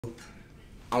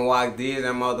I'm Wakdeezy,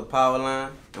 I'm out the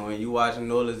Powerline, and when you watching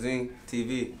Nolazine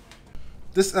TV.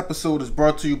 This episode is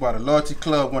brought to you by the Loyalty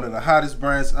Club, one of the hottest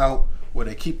brands out, where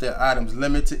they keep their items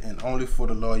limited and only for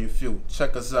the loyal few.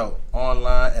 Check us out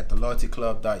online at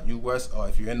theloyaltyclub.us, or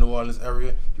if you're in the New Orleans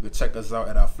area, you can check us out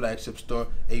at our flagship store,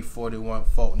 841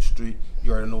 Fulton Street.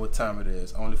 You already know what time it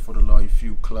is. Only for the loyal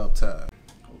few, club time.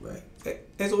 Right. Hey,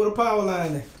 so what the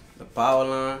Powerline is? The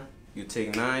Powerline, you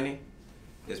take 90.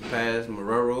 It's past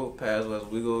Marrero, past West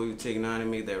Wiggle, you take 90,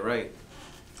 make that right.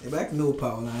 Hey, but I can know what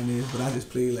Powerline is, but I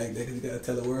just play it like that because you gotta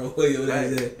tell the world where your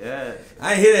ass at. Yeah.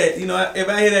 I ain't hear that, if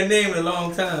I hear that name in a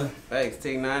long time. Facts,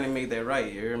 take 90, make that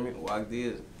right, you hear me?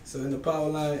 Wakdeezy. So in the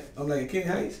Powerline, I'm like in King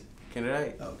Heights?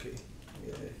 Right? Okay.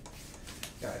 Yeah.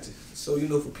 Gotcha. So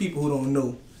for people who don't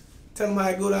know, tell them how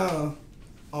it go down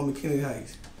on McKinney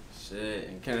Heights. Shit,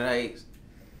 in Kennedy Heights,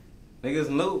 niggas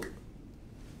know.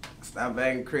 Stop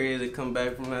acting crazy, come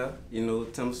back from there.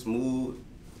 Tim Smooth,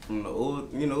 from the old,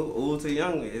 old to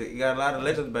young. It got a lot of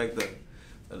legends back there.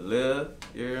 A Lil,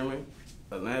 you hear me?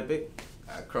 Olympic,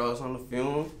 I Cross on the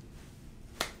Fume.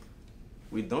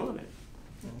 We doing it.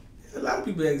 A lot of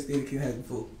people haven't stayed in King Heights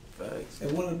before. Facts.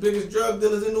 And one of the biggest drug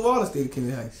dealers in New Orleans stayed in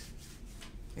King Heights.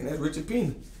 And that's Richard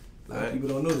Pena. A lot of people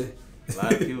don't know that. A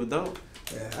lot of people don't.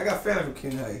 Yeah, I got family from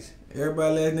King Heights.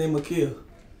 Everybody last name McKill.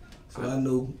 So I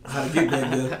know how to get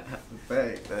back there.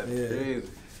 Fact, that's crazy.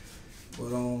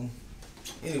 But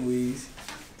anyways,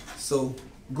 so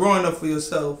growing up for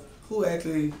yourself, who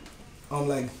actually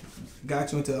got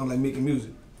you into making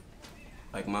music?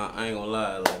 I ain't gonna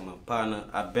lie, my partner,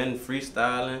 I've been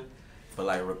freestyling,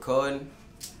 but recording,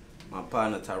 my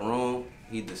partner Tyrone,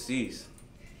 he deceased.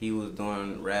 He was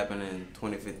doing rapping in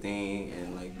 2015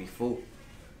 and before.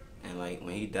 And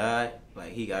when he died,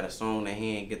 he got a song that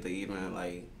he ain't get to even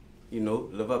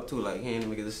live up to, he ain't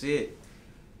even get to see it.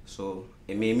 So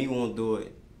it made me want to do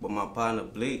it. But my partner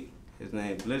Blake, his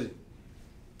name Blizzy,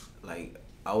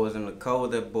 I was in the car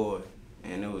with that boy,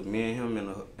 and it was me and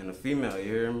him and a female, you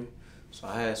hear me? So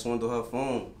I had swindled her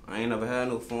phone. I ain't never had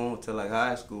no phone until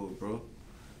high school, bro.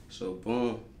 So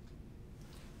boom,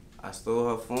 I stole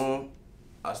her phone.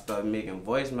 I started making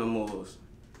voice memos,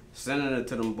 sending it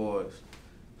to them boys.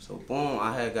 So boom,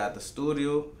 I had got the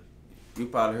studio. You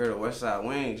probably heard of West Side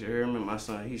Wings, you hear me? My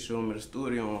son, he showed me the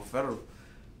studio on Federal.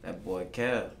 That boy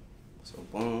Cab. So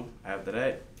boom, after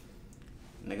that,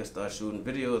 nigga started shooting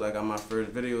videos. I got my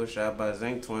first video shot by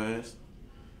Zinc Twins.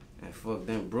 And fuck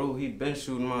them, bro, he been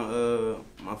shooting my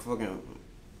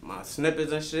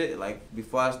snippets and shit.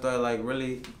 Before I started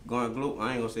really going global,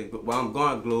 I ain't gonna say, well, I'm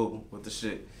going global with the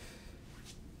shit.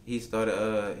 He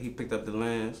started, he picked up the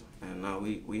lens, and now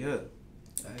we here.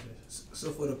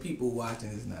 So for the people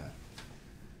watching this now,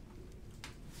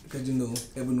 because New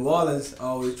Orleans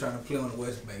always trying to play on the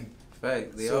West Bank.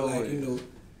 Fact, they so always.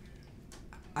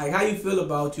 How you feel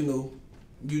about you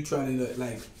trying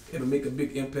to it'll make a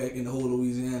big impact in the whole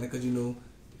Louisiana, because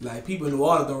people in New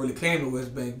Orleans don't really claim the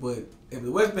West Bank, but if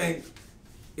the West Bank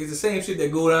is the same shit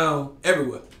that go down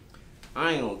everywhere.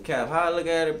 I ain't gonna cap. How I look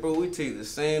at it, bro, we take the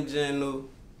same genu,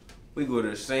 we go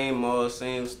to the same malls,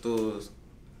 same stores.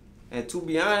 And to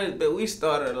be honest, but we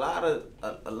started a lot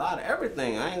of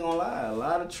everything. I ain't gonna lie, a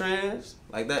lot of trends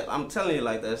like that. I'm telling you,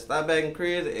 that Stop Acting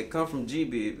Crazy, it come from G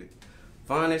Baby.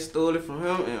 Vonnie stole it from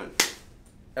him, and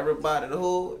everybody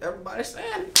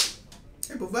saying it.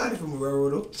 Hey, but Vonnie from Marrero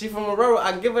though. She from Marrero,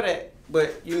 I give her that.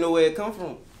 But you know where it come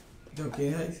from?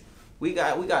 King Heights. We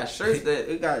got shirts that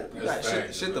we got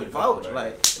shit to vouch. We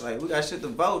got shit to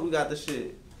vouch. We got the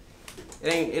shit.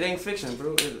 It ain't fiction,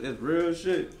 bro. It's real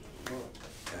shit.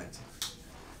 Gotcha.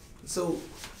 So,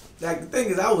 the thing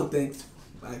is, I would think,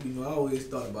 I always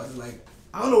thought about it,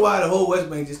 I don't know why the whole West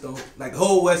Bank just don't, the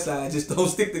whole West Side just don't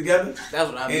stick together. That's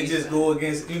what I mean. And just go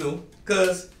against,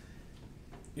 because,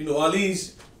 all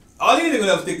these ain't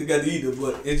gonna ever stick together either,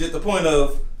 but it's just the point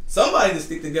of somebody to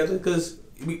stick together, because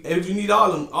if you need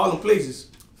all them places.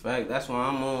 Fact, that's why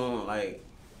I'm on,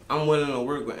 I'm willing to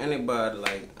work with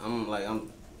anybody, I'm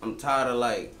tired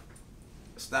of,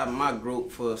 stopping my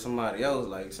group for somebody else,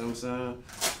 you know what I'm saying?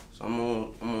 So I'm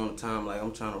on the time,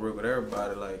 I'm trying to work with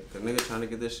everybody, cause nigga trying to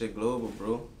get this shit global,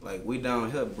 bro. We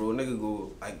down here, bro. Nigga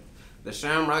go, the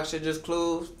Shamrock shit just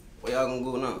closed. Where y'all gonna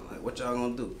go now? What y'all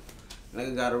gonna do?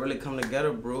 Nigga gotta really come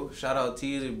together, bro. Shout out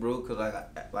Teasy, bro, cause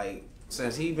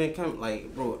since he been coming,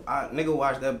 bro, nigga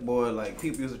watch that boy,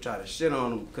 people used to try to shit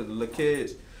on him, cause the little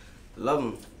kids love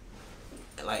him.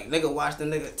 Nigga watch the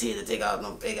nigga Teasy take out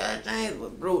them big ass chains,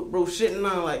 but bro shitting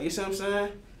on, you see what I'm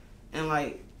saying? And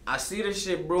I see this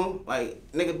shit, bro.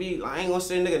 Nigga be, I ain't gonna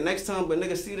say nigga next time, but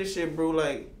nigga see this shit, bro.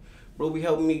 Bro be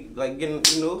helping me, getting,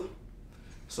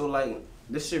 So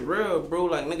this shit real, bro.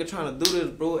 Like, nigga trying to do this,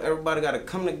 bro. Everybody gotta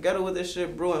come together with this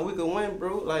shit, bro, and we can win,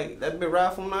 bro. Like, that big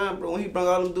ride from 9, bro, when he brung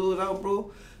all them dudes out,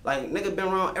 bro. Like, nigga been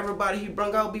around everybody he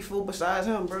brung out before besides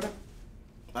him, brother.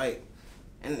 Like,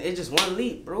 and it just one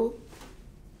leap, bro.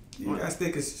 You gotta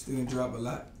stay consistent and drop a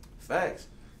lot. Facts.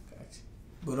 Gotcha.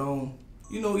 But,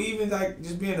 you know, even like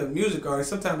just being a music artist,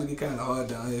 sometimes it get kind of hard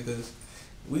down here because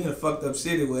we in a fucked up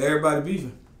city where everybody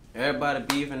beefing. Everybody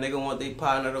beefing, nigga want their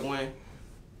partner to win.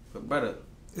 But, brother.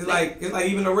 It's like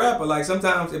even a rapper. Like,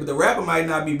 sometimes the rapper might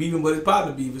not be beefing, but his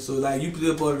partner beefing. So, like, you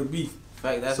still part of the beef.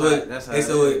 Fact, that's so how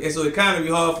so it kind of be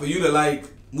hard for you to like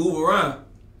move around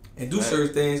and do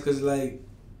certain things because like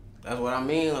that's what I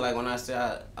mean. Like when I say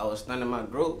I was stunning my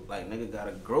growth, like nigga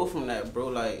gotta grow from that, bro.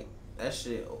 Like that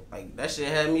shit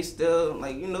had me still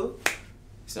like you know.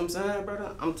 See what I'm saying,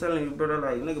 brother? I'm telling you, brother.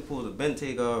 Like nigga pulls a been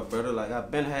take off, brother. Like I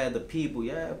been had the people,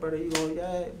 yeah, brother. You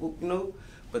gonna you know.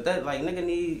 But that like nigga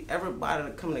need everybody to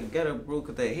come together, bro.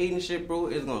 Cause that hating shit, bro,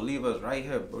 is gonna leave us right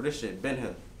here, bro. This shit been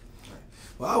here.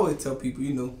 Well, I always tell people,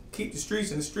 you know, keep the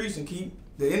streets in the streets and keep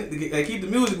the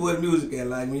music where the music at.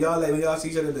 Like when y'all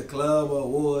see each other at the club or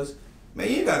awards, man,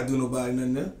 you ain't gotta do nobody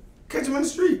nothing there. Catch them in the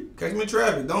street, catch them in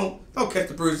traffic. Don't catch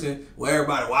the person where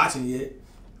everybody watching yet.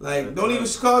 Like don't even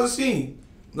cause a scene.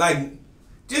 Like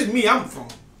just me, I'm from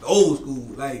the old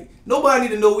school. Like nobody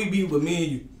need to know we be but me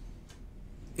and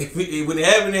you. When it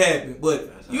happened, it happened. But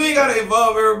you ain't gotta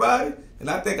involve everybody.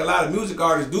 And I think a lot of music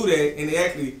artists do that and they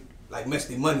actually like mess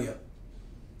their money up.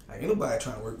 Like, ain't nobody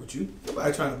trying to work with you.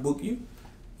 Nobody trying to book you.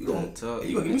 You gonna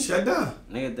get me shut down.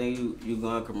 Nigga think you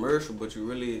going commercial, but you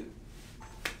really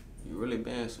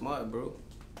being smart, bro.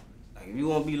 Like, if you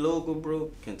want to be local,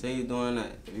 bro, continue doing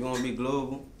that. If you want to be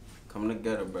global, come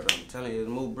together, brother. I'm telling you, there's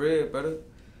more bread, brother.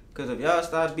 Because if y'all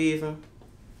start beefing,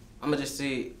 I'm going to just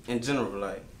say in general,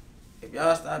 like, if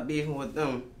y'all start beefing with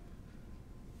them,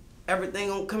 everything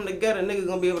gonna come together. Nigga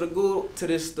gonna be able to go to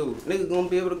this store. Nigga gonna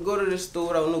be able to go to this store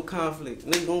without no conflict.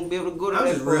 Nigga gonna be able to go to I'm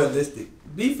that just realistic.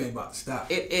 Beef ain't about to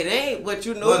stop. It ain't, but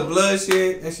you know. But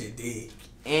bloodshed, that shit dead.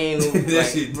 Ain't no, that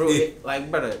shit bro, dead. like,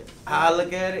 brother, how I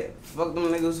look at it, fuck them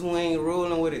niggas who ain't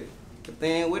rolling with it. If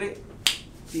they ain't with it,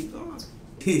 keep going.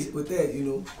 With that, you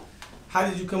know, how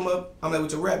did you come up,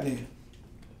 with your rap name?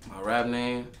 My rap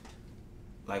name,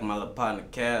 like my little partner,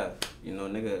 Cav. You know,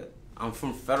 nigga, I'm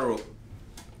from Federal.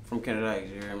 From Canada,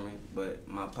 you hear me? But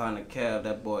my partner Cav,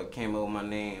 that boy came up with my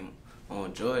name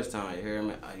on Georgetown, you hear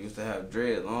me? I used to have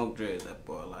dreads, long dreads, that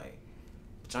boy like,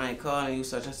 bitch, I ain't calling you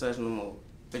such and such no more.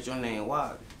 Bitch, your name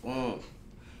Wak, boom.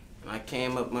 And I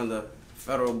came up under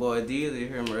Federal Boy Deezy, you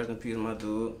hear me? Rest in peace, my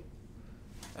dude.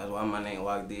 That's why my name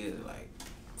Wakdeezy, like.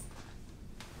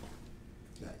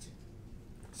 Gotcha.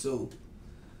 So,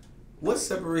 what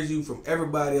separates you from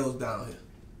everybody else down here?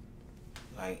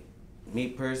 Like, me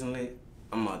personally,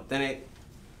 I'm authentic,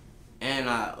 and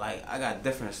I got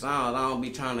different sounds. I don't be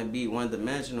trying to be one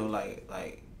dimensional. Like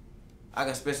I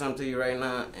can spit something to you right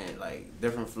now, and like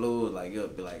different flows. Like you'll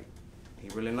be like, he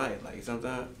really nice. Like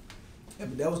sometimes. Yeah,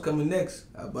 but that was coming next.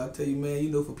 I was about to tell you, man.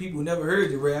 You know, for people who never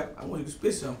heard you rap, I want you to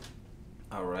spit something.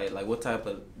 All right. Like what type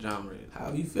of genre?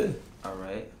 How you feeling? All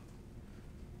right.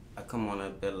 I come on a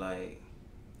bit like.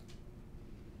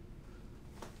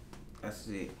 Let's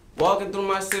see. Walking through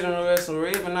my city and rest and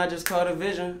rave, and I just caught a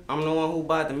vision. I'm the one who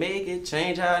about to make it,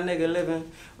 change how a nigga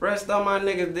living. Rest all my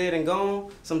niggas dead and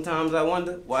gone. Sometimes I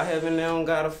wonder why heaven they don't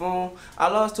got a phone. I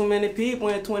lost too many people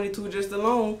in 22 just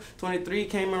alone. 23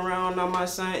 came around, now my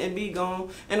son and be gone.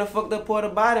 And I fucked up for the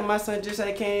body, my son just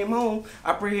had came home.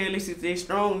 I pray at least he stay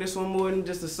strong, this one more than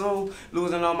just a song.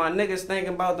 Losing all my niggas,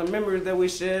 thinking about the memories that we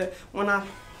shared. When I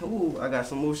got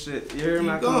some more shit. You hear me?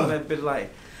 I come on that bitch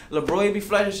like. Lil' bro, he be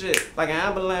flushing shit like an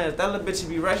ambulance. That little bitch, he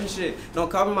be rushing shit.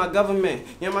 Don't call me my government.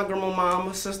 Yeah, my grandma,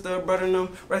 my sister, brother, and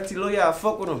them. Resty lawyer, I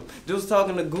fuck with him. Just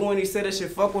talking to Goo and he said that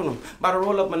shit fuck with him. About to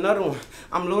roll up another one.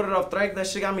 I'm loaded off track, that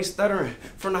shit got me stuttering.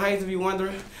 From the heights, if you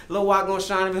wondering. Lil' Wak gon'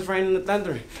 shine if it's raining and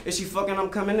thundering. If she fucking, I'm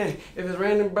coming in. If it's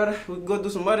raining, brother, we can go do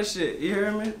some other shit. You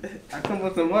hear me? I come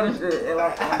with some other shit. And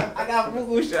like, I got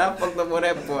buku shit. I fucked up with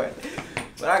that boy.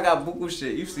 But I got buku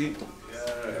shit, you see.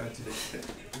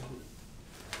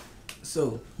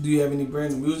 So, do you have any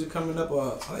brand new music coming up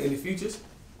or any features?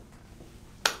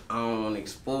 I don't want to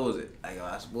expose it. Like, if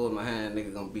I expose my hand,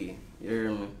 nigga gonna be. You hear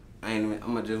me? I'm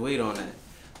gonna just wait on that.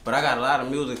 But I got a lot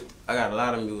of music.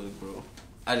 Bro.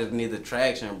 I just need the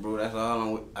traction, bro. That's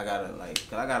all I gotta, like,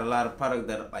 cause I got a lot of product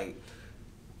that, like,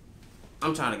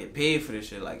 I'm trying to get paid for this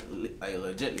shit, like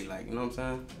legitly, like, you know what I'm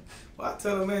saying? Well, I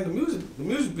tell them, man, the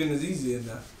music business is easier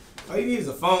now. All you need is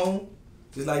a phone.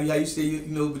 Just like how you say, you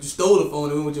know, but you stole the phone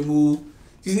and went with your move.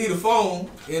 You just need a phone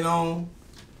and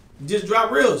just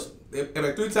drop reels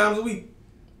like 3 times a week.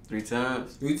 3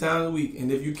 times? 3 times a week.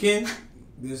 And if you can,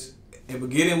 just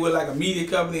get in with like a media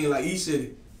company in like each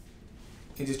city.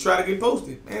 And just try to get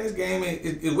posted. Man, this game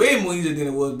it's way more easier than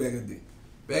it was back in the day.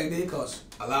 Back then it cost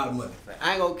a lot of money.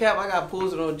 I ain't gonna cap, I got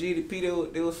posted on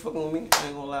GDP, they was fucking with me, I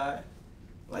ain't gonna lie.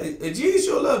 Like, and GD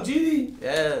sure love GD.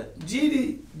 Yeah.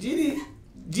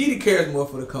 GD cares more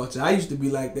for the culture. I used to be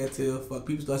like that till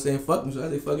people start saying fuck me, so I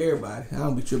say fuck everybody. I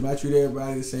don't be tripping. I treat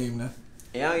everybody the same now.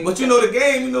 Yeah, but you know the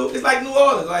game, you know, it's like New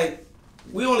Orleans. Like,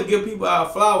 we only give people our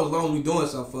flowers as long as we doing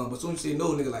something fun. But as soon as you say no,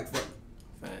 nigga like fuck.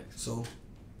 Facts. So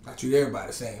I treat everybody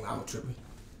the same. I'm a tripping.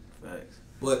 Facts.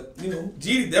 But you know,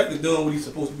 GD definitely doing what he's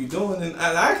supposed to be doing, and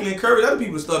I actually encourage other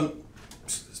people to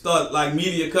start like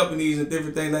media companies and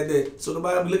different things like that. So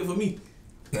nobody will be looking for me.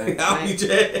 I ain't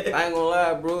gonna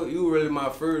lie, bro. You really my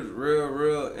first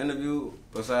real interview.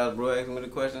 Besides, bro, asking me the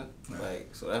question. Like,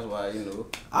 so that's why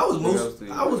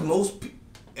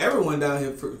everyone down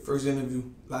here first interview.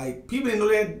 Like, people didn't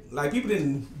know that. Like, people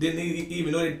didn't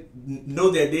even know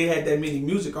that they had that many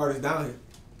music artists down here.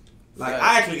 Like,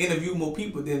 I actually interviewed more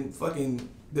people than fucking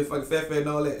Fat Fat and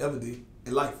all that ever did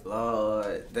in life.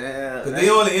 Lord, damn. Cause they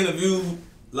only interviewed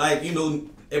like, you know,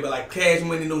 it was like Cash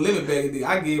Money No Limit back in the day.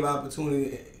 I gave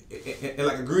opportunity and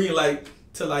like a green light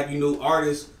to like, you know,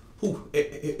 artists who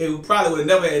it probably would have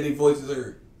never had their voices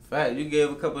heard. Fact, you gave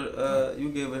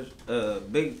a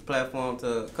big platform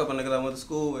to a couple niggas I went to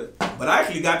school with. But I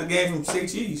actually got the game from Say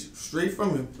Cheese, straight from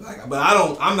him. Like, but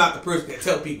I'm not the person that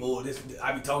tell people, oh, this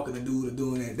I be talking to dude or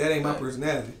doing that. That ain't my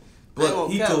personality. But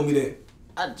he told me that.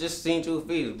 I just seen your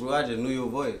face, bro. I just knew your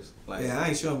voice. Like, yeah, I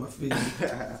ain't showing my face.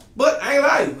 But I ain't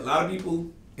lying. A lot of people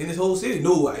in this whole city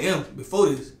know who I am before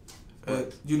this.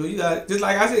 But you know, you got just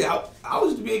like I said, I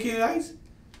was used to be in Kennedy Heights.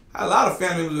 I had a lot of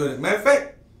family members with it. Matter of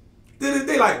fact,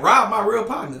 they like robbed my real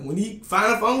partner. When he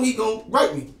find a phone, he gonna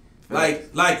write me.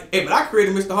 Like, hey, but I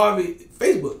created Mr. Harvey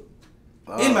Facebook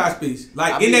in MySpace,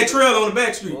 like in that trail on the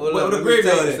back street. What the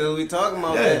graveyard? So we talking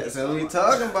about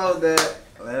that.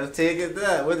 Let's take it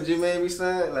there. What did you make me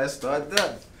say? Let's start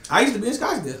there. I used to be in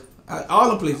Scottsdale.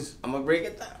 All the places. I'm gonna break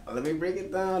it down. Let me break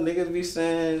it down. Niggas be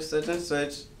saying such and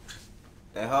such.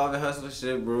 That Harvey hustler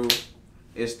shit, bro.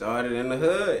 It started in the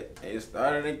hood. It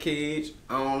started in Cage.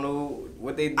 I don't know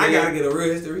what they did. I gotta get a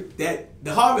real history. That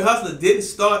the Harvey hustler didn't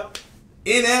start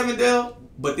in Avondale,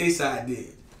 but they side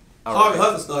did. Harvey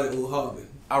hustler started with Harvey.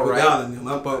 All right.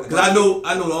 Because I know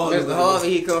all Mr. Harvey,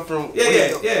 he come from.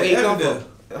 Yeah. Where he come from?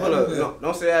 Hold up,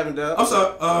 don't say Avondale. I'm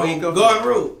sorry, Garden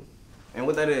Road. And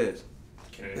what that is?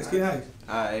 Let's get Heights.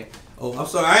 Alright. Oh, I'm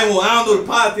sorry, I don't know the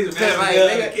politics of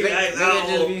Avondale. Nigga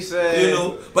just be saying. You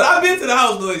know, but I've been to the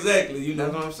house though, exactly. You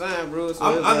know. That's what I'm saying, bro.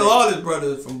 So I know all his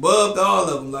brothers, from Bub to all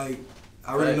of them. Like,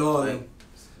 I really know all of them.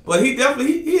 But he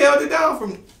definitely, he held it down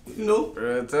from, you know.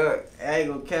 Real talk. I ain't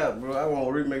gonna cap, bro. I want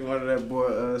to remake one of that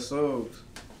boy songs.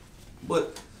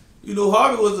 But, you know,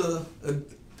 Harvey was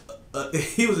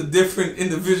he was a different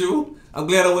individual. I'm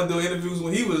glad I went to interviews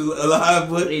when he was alive,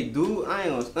 but hey, dude, I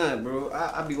ain't gonna stunt, bro.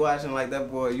 I be watching like that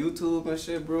boy YouTube and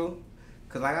shit, bro.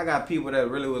 Cause like I got people that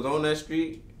really was on that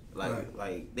street, like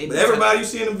they. But everybody you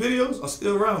see in the videos are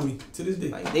still around me to this day.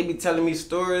 Like they be telling me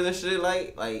stories and shit,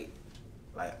 like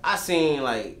I seen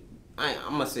like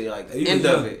I'm gonna say like the end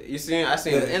of it. You see, I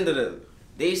seen the end of the.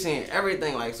 They seen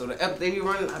everything, like, so the they be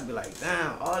running, I be like,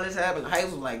 damn, all this happened.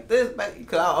 Heights was like this back,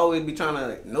 cause I always be trying to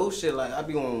like, know shit, like I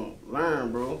be gonna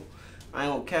learn, bro. I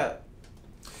ain't gonna cap.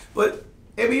 But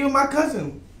even my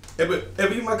cousin,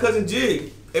 even my cousin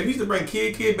Jig, he used to bring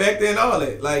kid back there and all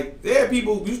that. Like there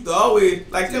people used to always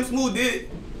like Tim Smooth did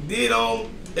video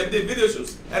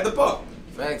shoots at the park.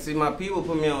 Fact, see my people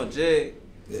put me on Jig.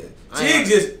 Yeah. Jig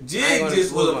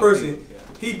just was a person. People,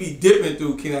 he be dipping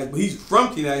through Kennedy, but he's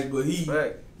from Kennedy, but he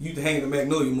used to hang in the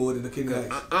Magnolia more than the Kennedy.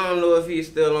 I don't know if he's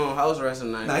still on house arrest or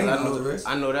not. Nah, he on house arrest.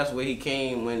 I know that's where he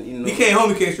came when, you know. He came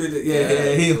home, he came straight to,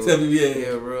 he tell me, He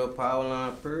a real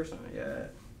Powerline person, yeah.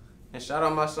 And shout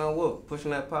out my son Wolf,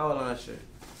 pushing that Powerline shit.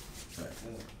 Right.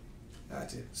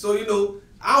 Gotcha. So, you know,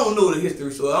 I don't know the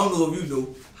history, so I don't know if you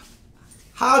know.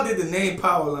 How did the name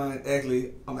Powerline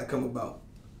actually come about?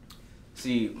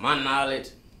 See, my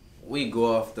knowledge, we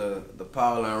go off the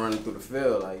power line running through the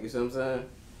field, like, you see what I'm saying?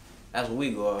 That's what we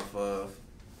go off of.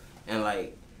 And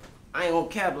like, I ain't gonna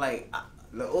cap, like,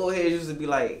 the old heads used to be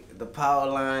like the power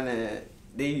line, and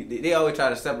they always try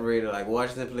to separate it, like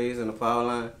Washington Place and the power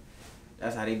line.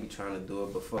 That's how they be trying to do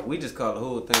it before. We just call the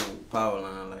whole thing power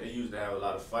line. Like, they used to have a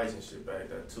lot of fights and shit back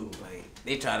there too. Like,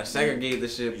 they try to segregate the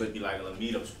shit, but it be like a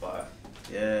meetup spot.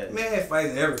 Yeah. Man,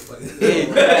 fighting every fight.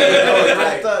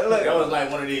 That was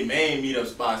like one of the main meetup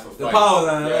spots for fights. The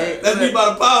Powerline, right? Let's be by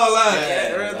the Powerline.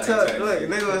 Yeah, real tough. Look,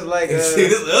 nigga was like, See,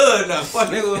 this now. Fuck.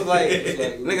 nigga was like,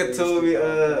 nigga told me,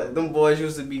 them boys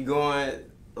used to be going,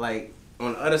 like,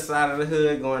 on the other side of the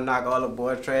hood, going knock all the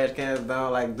boys' trash cans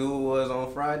down like dude was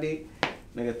on Friday.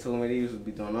 Nigga told me they used to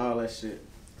be doing all that shit.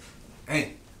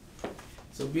 Hey.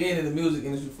 So being in the music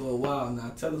industry for a while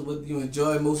now, tell us what do you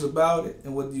enjoy most about it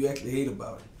and what do you actually hate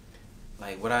about it?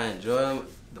 Like, what I enjoy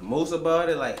the most about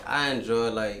it, like, I enjoy,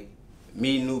 like,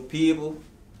 meeting new people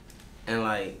and,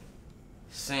 like,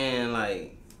 saying,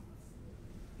 like,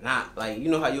 not, like, you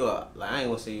know how you're, like, I ain't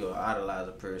gonna say you're an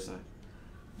idolizer person,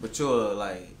 but you're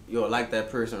like that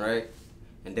person, right?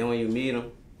 And then when you meet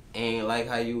them, ain't like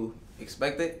how you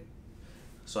expect it.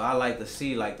 So I like to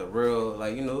see, like, the real,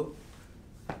 like, you know,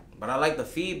 but I like the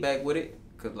feedback with it,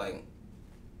 cause, like,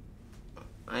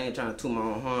 I ain't trying to toot my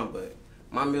own horn, but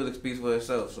my music speaks for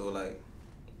itself, so, like,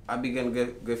 I be getting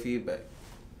good feedback.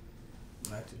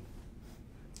 Got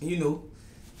you. You know,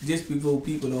 just before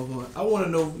people don't, I want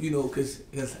to know, you know, cause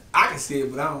I can see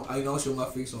it, but I don't show my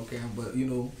face on camera, but you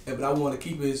know, but I want to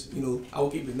keep his, you know, I will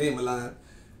keep his name alive.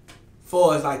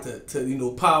 Far as like to you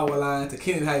know, Powerline to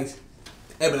Kennedy Heights,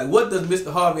 but like, what does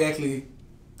Mr. Harvey actually,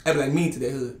 like, mean to that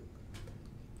hood?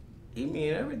 He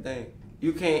mean everything.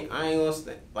 You can't, I ain't gonna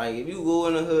stay. Like, if you go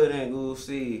in the hood and go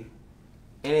see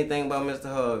anything about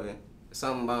Mr. Harvey,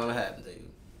 something bound to happen to you.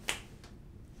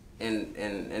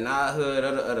 And our hood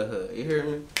or the other hood, you hear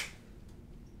me?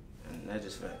 And that's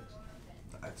just facts.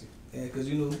 Yeah, cause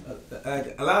you know,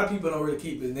 a lot of people don't really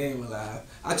keep his name alive.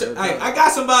 I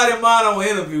got somebody in mind I want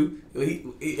to interview.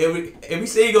 If we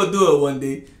say he gonna do it one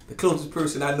day, the closest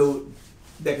person I know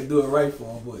that can do it right for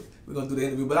him, but we're gonna do the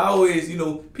interview. But I always, you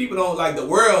know, people don't like the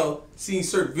world seeing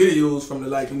certain videos from the,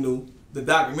 like, you know, the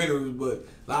documentaries, but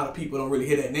a lot of people don't really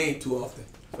hear that name too often.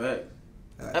 Fact.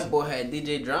 That boy had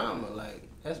DJ Drama, like,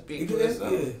 that speak for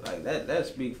itself. Yeah. Like, that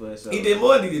speak for itself. He did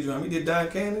more than DJ Drama. He did Don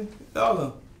Cannon, all of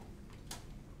them.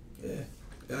 Yeah,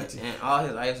 gotcha. And all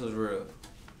his ice was real.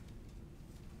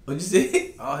 What'd you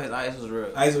say? All his ice was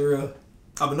real. Ice was real.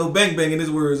 But no bang bang in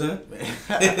his words, huh?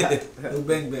 No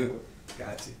bang bang.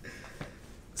 Gotcha.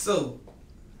 So,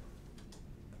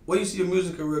 where you see your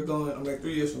music career going? I'm like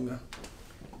 3 years from now.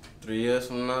 3 years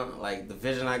from now, like the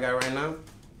vision I got right now,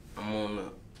 I'm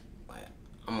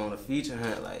on a feature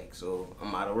hunt, like, so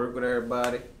I'm out of work with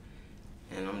everybody,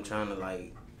 and I'm trying to,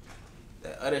 like,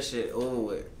 that other shit over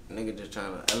with. Nigga just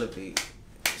trying to elevate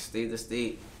state to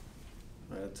state.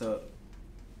 Right talk.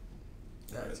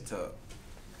 Right talk.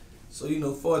 So, you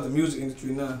know, for the music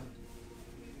industry now,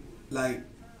 like,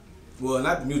 well,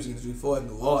 not the music industry, for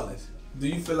New Orleans, do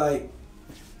you feel like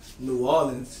New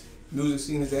Orleans music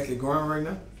scene is actually growing right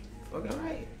now? Fucking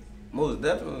right. Most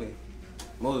definitely.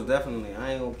 Most definitely.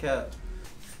 I ain't gonna cap.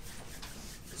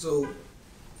 So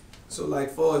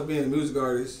like, far as being a music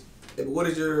artist, what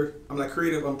is your,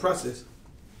 creative process?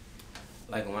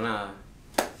 Like, when I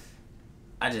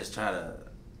just try to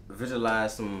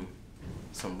visualize some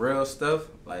real stuff,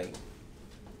 like,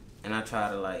 and I try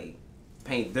to, like,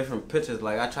 paint different pictures.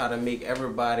 Like, I try to make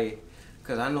everybody,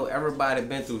 cause I know everybody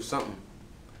been through something,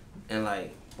 and,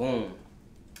 like, boom,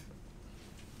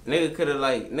 nigga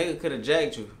coulda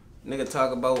jacked you. Nigga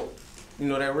talk about, you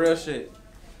know, that real shit.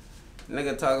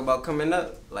 Nigga talk about coming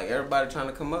up, like, everybody trying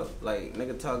to come up. Like,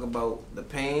 nigga talk about the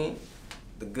pain,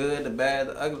 the good, the bad,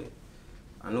 the ugly.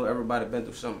 I know everybody been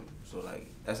through something, so, like,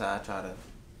 that's how I try to.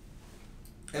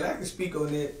 And I can speak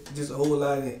on that just a whole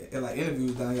lot in like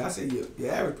interviews down here. I say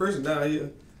your average person down here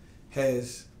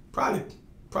has probably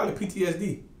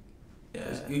PTSD.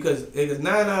 Yeah. Because 9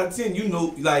 out of 10, you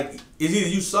know, like, it's either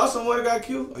you saw someone that got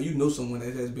killed or you know someone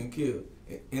that has been killed,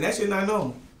 and that shit not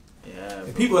normal. Yeah.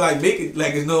 And people, like, make it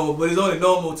like it's normal, but it's only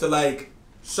normal to, like,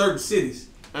 certain cities.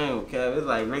 I don't care. It's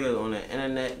like niggas on the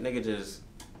internet, nigga just,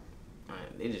 man,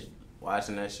 they just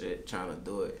watching that shit, trying to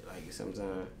do it. Like,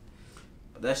 sometimes.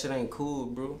 But that shit ain't cool,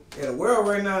 bro. Yeah, the world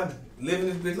right now, living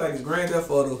this bitch like it's Grand Theft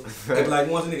Auto. If, like,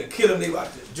 once a nigga kill him, they watch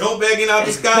it. Jump back in out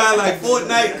the sky like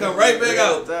Fortnite, come right back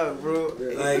out. Up, bro.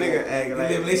 Like, nigga acting like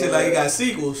they shit like he got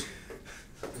sequels.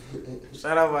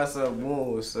 Shout out myself,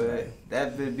 Moon, son.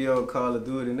 That bitch be on Call of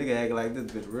Duty. Nigga acting like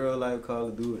this bitch real life Call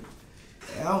of Duty.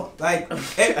 I don't, like,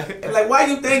 like, why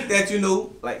you think that, you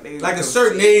know, like a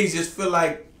certain age just feel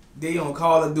like they on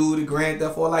Call of Duty, Grand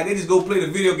Theft Auto, like, they just go play the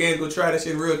video games, go try that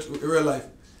shit in real life?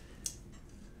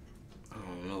 I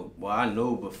don't know. Well, I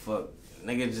know, but fuck.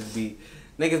 Niggas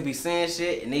be saying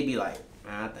shit, and they be like,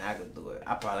 man, I think I could do it.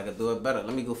 I probably could do it better.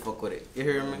 Let me go fuck with it. You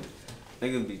hear me?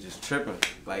 Niggas be just tripping.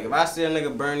 Like, if I see a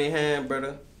nigga burn their hand,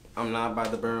 brother, I'm not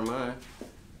about to burn mine.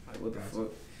 Like, what the fuck?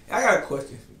 I got a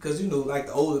question, because you know, like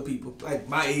the older people, like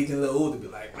my age and a little older, be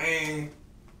like, man,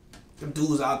 them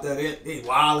dudes out there, they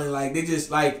wilding, like they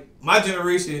just like my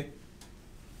generation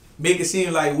make it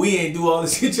seem like we ain't do all the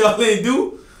shit y'all ain't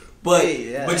do, but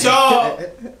y'all,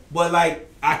 but like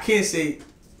I can't say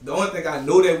the only thing I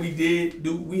know that we did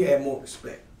do, we had more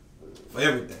respect for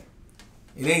everything.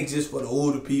 It ain't just for the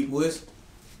older people, it's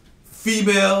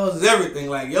females, it's everything.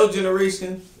 Like your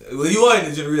generation, well, you are in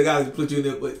the generation, I gotta put you in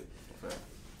there, but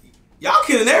y'all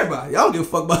killing everybody. Y'all don't give a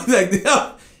fuck about it. Like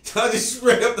y'all just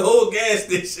spread up the whole gas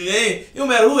station. It don't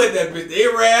matter who at that bitch. The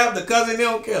Arab, the cousin, they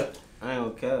don't care. I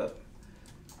don't care.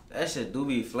 That shit do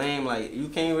be flame. Like you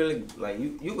can't really like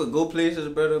you could go places,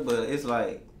 brother, but it's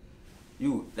like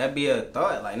that be a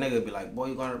thought. Like nigga be like, boy,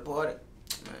 you gonna report it?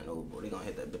 Man, no, boy, they gonna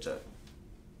hit that bitch up.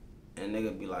 And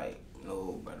nigga be like,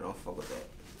 no, brother, don't fuck with that.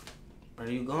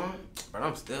 Brother, you gone? But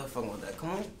I'm still fucking with that.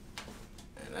 Come on.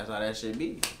 And that's how that shit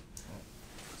be.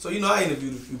 So, you know, I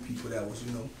interviewed a few people that was,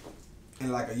 you know, in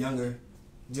like a younger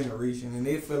generation, and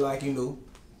they feel like, you know,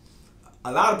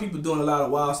 a lot of people doing a lot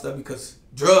of wild stuff because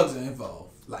drugs are involved.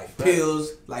 Like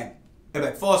pills, like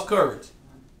false courage.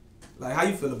 Like, how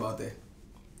you feel about that?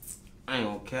 I ain't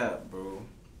gonna cap, bro.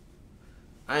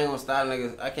 I ain't gonna stop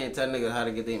niggas. I can't tell niggas how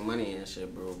to get their money and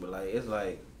shit, bro. But like, it's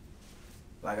like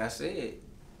I said,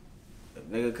 if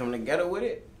nigga come together with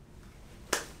it,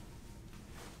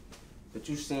 but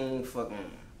you seen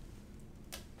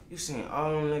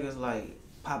all them niggas like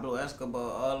Pablo Escobar,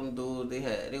 all them dudes,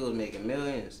 they was making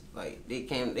millions. Like they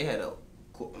had a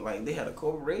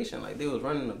corporation, like they was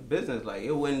running a business. Like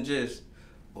it wasn't just,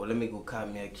 oh, let me go cop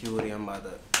me a cutie, I'm about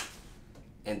to,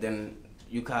 and then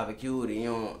you cop a cutie, you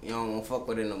don't wanna fuck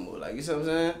with it no more. Like, you see what I'm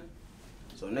saying?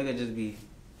 So nigga just be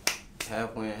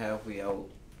halfway in, halfway out,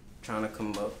 trying to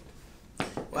come up.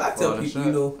 Well, I tell people,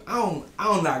 you know, I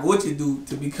don't knock what you do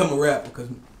to become a rapper, because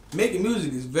making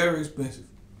music is very expensive.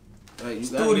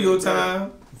 Studio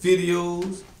time,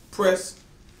 videos, press,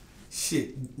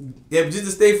 shit. Yeah, but just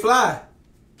to stay fly,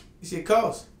 this shit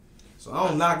costs. So I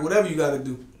don't knock whatever you gotta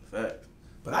do. Fact.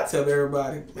 But I tell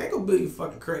everybody, man, go build your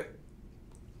fucking crack.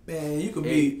 Man, you could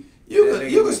you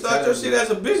can start your shit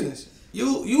as a business.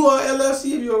 You are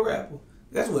LLC if you're a rapper.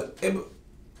 That's what. If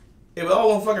all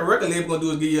one fucking record label gonna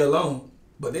do is give you a loan,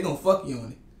 but they gonna fuck you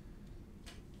on it.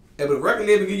 If a record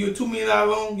label give you a $2 million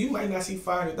loan, you might not see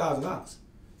 $500,000.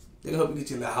 They gonna help you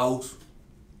get your little house.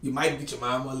 You might get your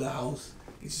mama a little house,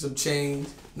 get you some change.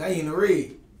 Now you in the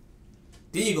red.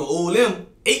 Then you gonna owe them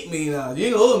 $8 million. You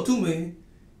ain't gonna owe them $2 million.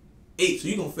 8, so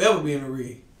you gonna forever be in the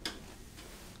red.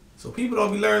 So people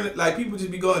don't be learning, like people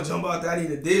just be going jump out there, I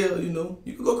need a deal, you know.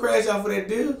 You can go crash out for that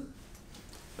deal.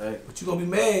 Right. But you gonna be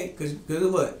mad, cause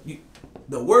what?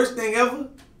 The worst thing ever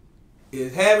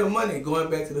is having money and going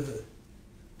back to the hood.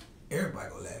 Everybody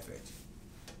gonna laugh at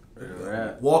you.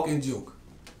 Right. Walking joke.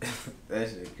 That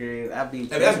shit crazy. And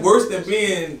that's worse than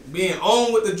being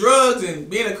on with the drugs and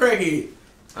being a crackhead.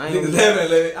 Niggas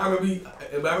laughing at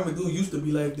I remember dude used to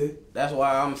be like that. That's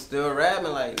why I'm still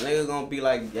rapping. Like niggas gonna be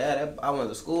like, yeah, I went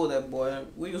to school with that boy.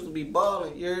 We used to be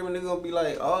balling. You hear me? They gonna be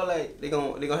like, all like they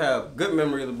gonna have good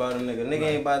memories about a nigga. Nigga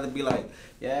ain't about to be like,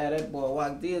 yeah, that boy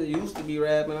Wakdeezy used to be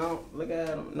rapping. I don't look at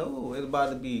him. No, it's about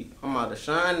to be. I'm about to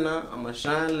shine now. I'm a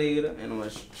shine leader, and I'm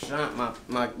gonna shine.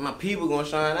 My people gonna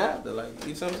shine after. Like,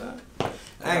 you see what I'm saying?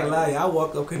 I ain't gonna lie, I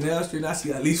walk up Canal Street and I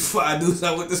see at least 5 dudes I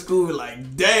went to school with,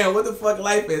 like, damn, what the fuck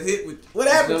life has hit with? What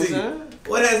happened to you?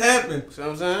 What has happened? See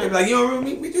what I'm saying? They be like, you don't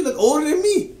remember me? You look older than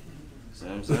me. See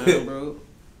what I'm saying, bro?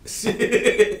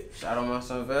 Shit. Shout out my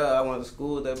son Val. I went to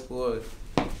school with that boy.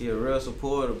 He a real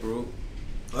supporter, bro.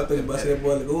 I thought you about to say that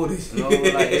boy look older. No,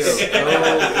 like,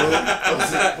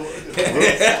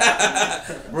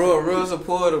 bro, a real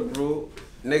supporter, bro.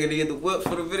 Nigga to get the whip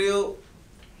for the video.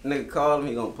 Nigga call him,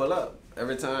 he gonna pull up.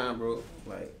 Every time, bro.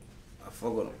 Like, I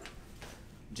fuck with him.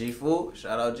 G4,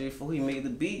 shout out G4, he made the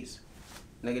beats.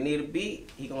 Nigga need a beat,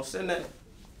 he gonna send that.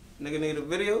 Nigga need a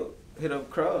video, hit up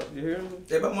Cross, you hear me?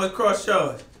 They about my cross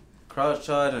charge. Cross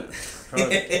charging.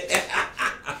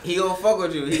 He gonna fuck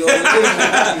with you, he gonna leave you.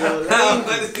 I'm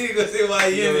about to see you gonna say why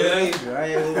you in there. I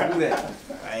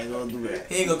ain't gonna do that.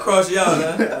 He ain't gonna cross y'all,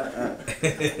 huh?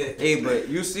 Hey, but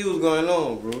you see what's going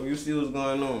on, bro. You see what's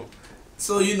going on.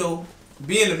 So, you know,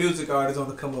 being a music artist on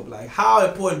the come up, like, how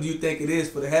important do you think it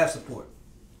is for to have support?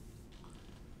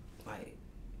 Like,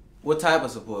 what type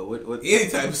of support? What any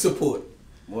type of support.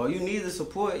 Well, you need the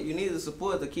support. You need the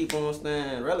support to keep on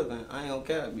staying relevant. I ain't gonna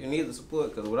cap. You need the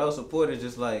support, because without support, it's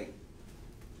just like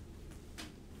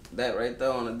that right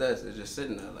there on the desk. It's just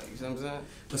sitting there, like, you see what I'm saying?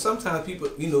 But sometimes people,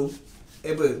 you know,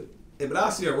 if I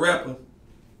see a rapper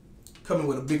coming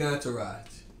with a big entourage,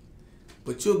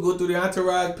 but you'll go through the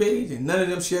entourage page and none of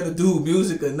them share to do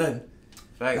music or nothing.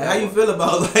 Like, how you feel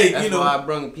about like that's you know? Why I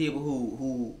bring people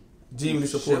who genuinely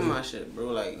support share my shit, bro.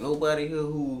 Like nobody here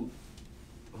who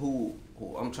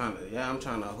I'm trying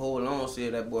to hold on, see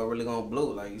if that boy really gonna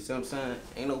blow. Like you see what I'm saying?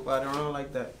 Ain't nobody around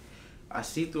like that. I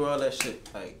see through all that shit.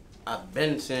 Like I've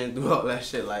been seeing through all that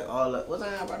shit. Like all that what's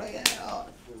that, brother? Yeah,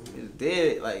 it's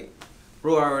dead. Like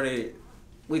bro, already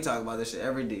we talk about this shit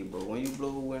every day, bro. When you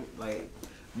blow, like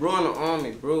bro in the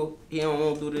army, bro, he don't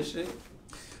want to do this shit.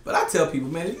 But I tell people,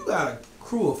 man, if you got a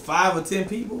crew of 5 or 10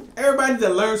 people, everybody needs to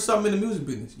learn something in the music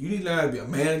business. You need to learn how to be a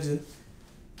manager.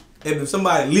 If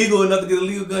somebody legal enough to get a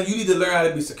legal gun, you need to learn how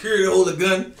to be security to hold a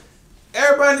gun.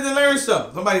 Everybody needs to learn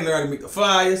something. Somebody learn how to make the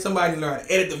flyers. Somebody learn how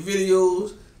to edit the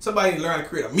videos. Somebody learn how to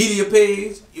create a media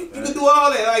page. You can do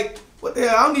all that. Like, what the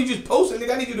hell? I don't need you just posting,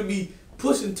 nigga. I need you to be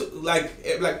pushing to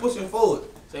like pushing forward.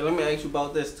 So let me ask you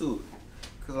about this too.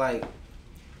 Cause like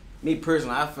me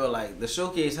personally, I feel like the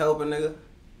showcase helping nigga.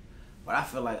 But I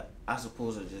feel like I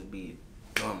supposed to just be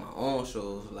doing my own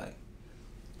shows, like.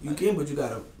 You can, but you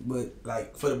gotta, but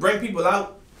like for to bring people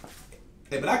out.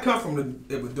 Hey, but I come from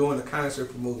doing the concert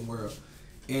promoting world,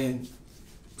 and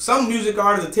some music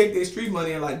artists will take their street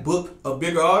money and like book a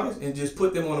bigger artist and just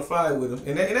put them on a flyer with them,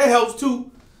 and that helps too.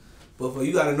 But for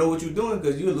you gotta know what you're doing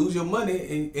because you'll lose your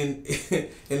money and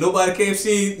and nobody can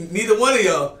see neither one of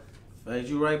y'all. Like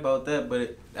you right about that,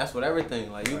 but that's what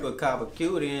everything. Like you could cop a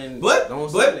cutie and but don't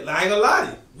sell it. I ain't gonna lie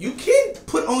to you. You can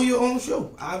put on your own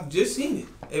show. I've just seen it.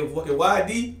 If fucking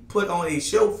YD put on a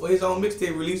show for his own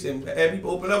mixtape release and had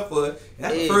people open up for it. And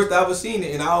that's the first I ever seen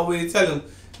it, and I always tell him,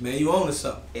 man, you own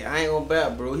something. Yeah, I ain't gonna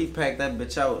bet, bro. He packed that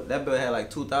bitch out. That bitch had like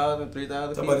 2,000,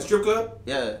 3,000. Talking about the strip club?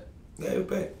 Yeah. Yeah, it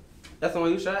was packed. That's the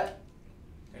one you shot?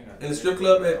 In the strip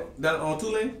club down on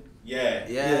Tulane? Yeah.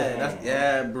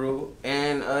 Yeah, bro.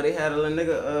 And they had a little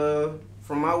nigga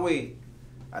from my way.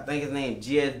 I think his name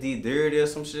GSD Dirty or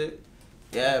some shit.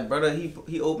 Yeah, brother,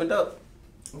 he opened up.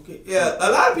 Okay. Yeah,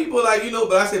 a lot of people like, you know,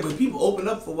 but I said, but people open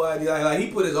up for YD. Like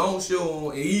he put his own show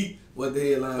on and he was the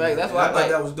headline. Like, that's why I thought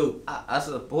that was dope. I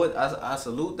support, I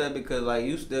salute that because like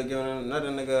you still giving another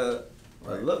nigga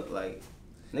a look. Like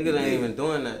niggas ain't even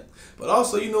doing that. But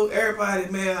also, you know, everybody,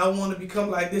 man, I want to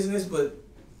become like this and this, but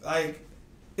like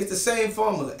it's the same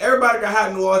formula. Everybody got hot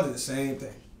in New Orleans, the same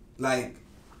thing. Like,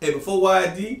 hey, before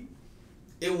YD,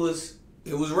 it was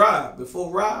Rob.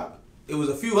 Before Rob, it was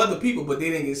a few other people, but they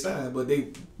didn't get signed. But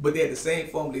they had the same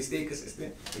formula. They stayed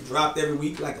consistent. They dropped every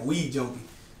week like a weed junkie.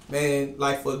 Man,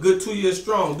 like for a good 2 years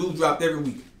strong, dude dropped every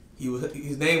week.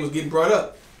 His name was getting brought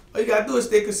up. All you gotta do is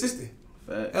stay consistent.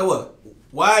 Fact. And what?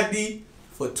 YD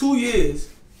for 2 years,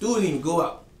 dude didn't even go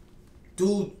out.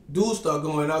 Dude start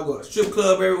going out, go to strip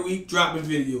club every week, dropping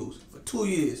videos for 2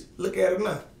 years. Look at him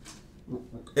now.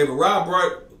 If Rob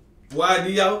brought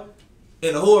YD out,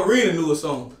 and the whole arena knew a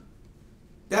song.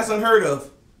 That's unheard of.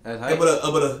 That's hype. But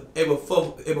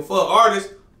for an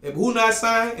artist, if who not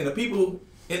signed and the people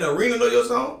in the arena know your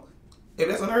song,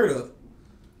 that's unheard of.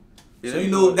 Yeah. So you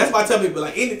know that's why I tell people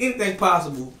like anything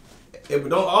possible. If it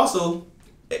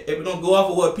don't go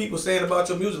off of what people saying about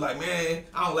your music, like man,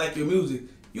 I don't like your music.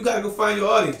 You gotta go find your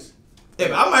audience.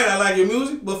 If I might not like your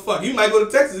music, but fuck, you might go to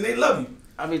Texas and they love you.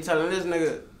 I be telling this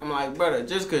nigga, I'm like, brother,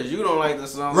 just cause you don't like the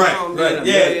song, Right.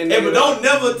 Yeah. But don't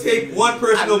never take one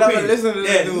person's opinion. Listen to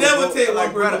this dude, never bro. take one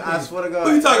Like, person's brother, opinion. I swear to God.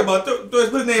 Who you talking about?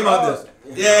 Put his name out this.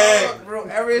 Yeah. Bro,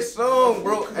 every song,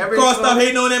 bro. Cross stop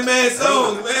hating on that man's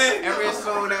songs, man. Every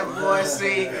song that boy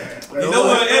say. You know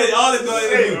what? Edit all this going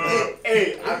to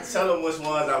Hey, I tell him which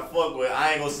ones I fuck with.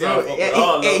 I ain't gonna say I fuck with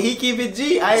all of Hey, them. he keep it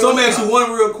G. So I'm gonna ask you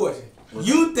one real question.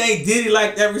 You think Diddy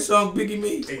liked every song Biggie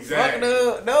made? Exactly.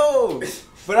 No.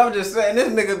 But I'm just saying, this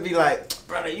nigga be like,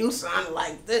 brother, you sound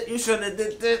like this. You should have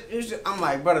did this. I'm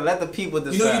like, brother, let the people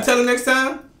decide. You know what you tell him next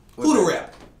time? Who to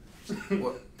rap?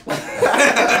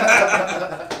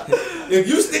 If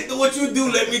you stick to what you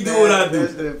do, let me do what I do.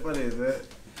 That's funny, man.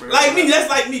 Like me, that's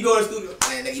like me going to the studio.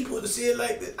 Man, nigga, you put the shit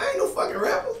like this. I ain't no fucking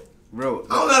rapper. Bro.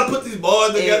 I don't know how to put these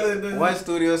bars together. One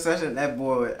studio session, that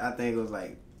boy, I think it was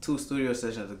like 2 studio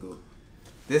sessions ago.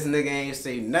 This nigga ain't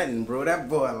say nothing, bro. That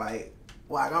boy like,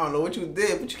 well, I don't know what you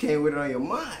did, but you came with it on your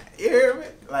mind. You hear me?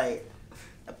 Like,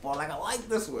 that boy like, I like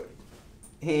this one.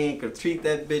 He ain't could treat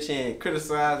that bitch and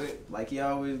criticize it like he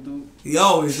always do. He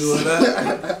always doing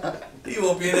that. He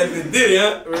won't be in that bitch Diddy,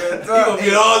 huh? He talk. gonna be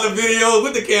in all the videos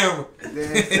with the camera.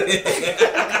 Then-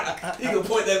 He gonna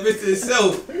point that bitch to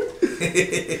himself.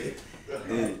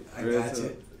 Yeah, I real got talk.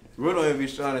 you. Bro don't even be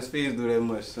showing his face do that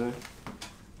much, son.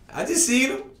 I just seen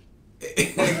him.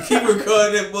 Keep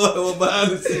recording that boy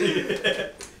behind the scenes.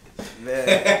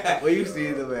 Man, where you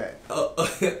see them at?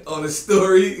 On the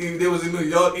story, they was in New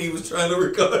York. He was trying to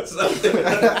record something.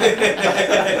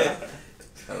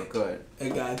 Record. I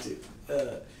got you.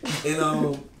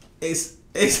 It's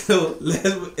so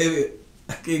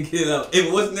I can't get it out.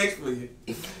 What's next for you?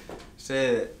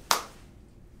 Said,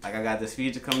 like I got this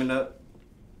feature coming up.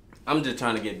 I'm just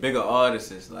trying to get bigger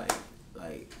artists, like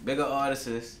bigger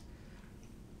artists.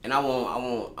 And I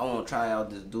won't try out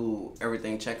this dude.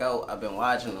 Everything check out. I've been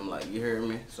watching him, like, you hear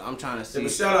me. So I'm trying to see. Yeah,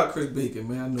 but shout out Chris Bacon,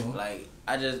 man. I know him.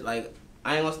 Like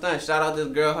I ain't gonna stunt. Shout out this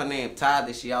girl. Her name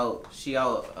Tati. She out.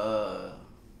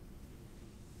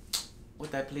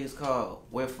 What that place called?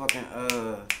 Where fucking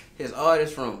his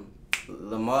artist from?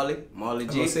 Marley G. I'm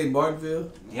gonna say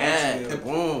Martinville. Yeah,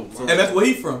 boom. So, and that's where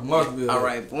he from, Martinville. All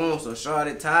right, boom. So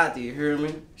Shawty Tati, you hear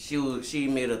me? She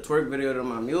made a twerk video to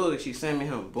my music. She sent me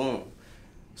him, boom.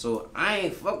 So I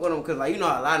ain't fuck with him, cause like, you know,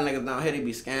 a lot of niggas down here, they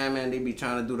be scamming, they be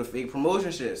trying to do the fake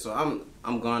promotion shit. So I'm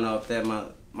going off that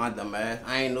my dumb ass.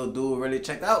 I ain't no dude really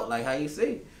check out, like how you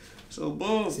see. So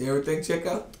boom. See everything check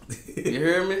out? You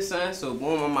hear me, son? So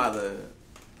boom, I'm about to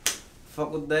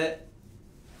fuck with that.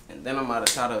 And then I'm about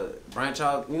to try to branch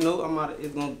out. You know,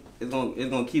 it's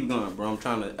gonna keep going, bro. I'm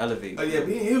trying to elevate. Oh yeah,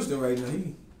 he in Houston right now.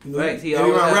 Facts, he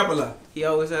always rap a lot. He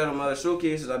always had them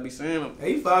showcases. I be seeing him.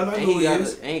 Hey, he fine. I know who he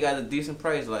is. And he got a decent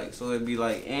price, like, so it'd be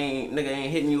like, nigga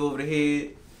ain't hitting you over the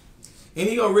head. And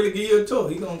he gonna really give you a tour.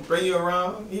 He gonna bring you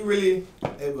around. He really.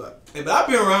 But I've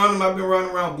been around him. I've been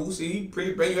running around Boosie. He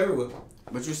pretty bring you everywhere.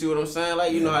 But you see what I'm saying?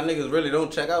 Like, you know how niggas really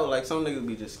don't check out. Like, some niggas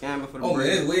be just scamming for the bread. bread.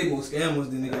 There's way more scammers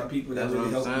than they got people that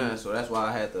really help. That's what I'm saying. So that's why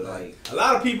I had to, like... A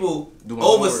lot of people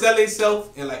oversell themselves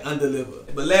and, like,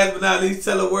 underdeliver. But last but not least,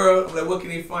 tell the world, I'm like, what can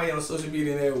they find you on social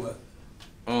media and everywhere?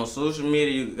 On social media,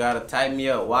 you gotta type me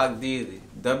up, Wakdeezy.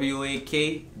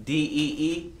 Wakdeezy.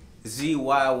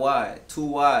 2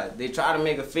 Y's. They try to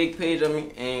make a fake page of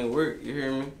me, ain't work, you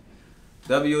hear me?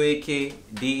 Wakdeezy.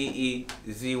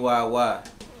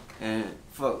 And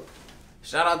fuck.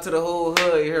 Shout out to the whole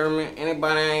hood, you hear me?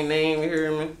 Anybody I ain't named, you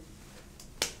hear me?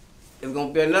 It's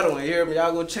gonna be another one, you hear me?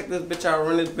 Y'all go check this bitch out,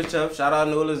 run this bitch up. Shout out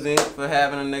Nolazine for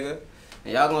having a nigga.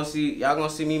 And y'all gonna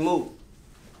see me move.